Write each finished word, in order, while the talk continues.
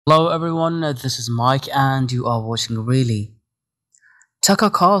Hello everyone, this is Mike and you are watching Really.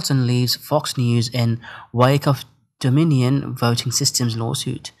 Tucker Carlson leaves Fox News in wake of Dominion voting systems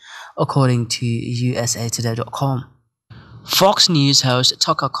lawsuit, according to usatoday.com. Fox News host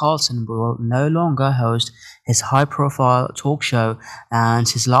Tucker Carlson will no longer host his high-profile talk show, and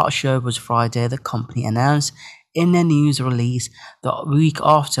his last show was Friday, the company announced in a news release the week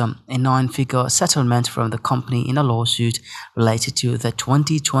after a nine-figure settlement from the company in a lawsuit related to the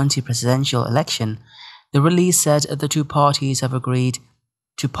 2020 presidential election. The release said the two parties have agreed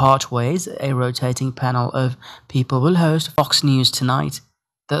to part ways. A rotating panel of people will host Fox News tonight.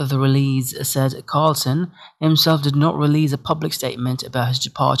 The release said Carlson himself did not release a public statement about his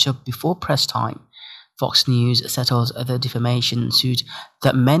departure before press time. Fox News settled the defamation suit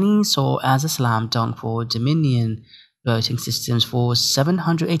that many saw as a slam dunk for Dominion voting systems for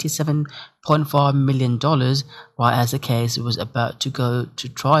 $787.5 million, right as the case was about to go to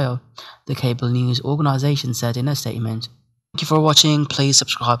trial, the cable news organization said in a statement. Thank you for watching. Please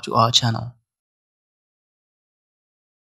subscribe to our channel.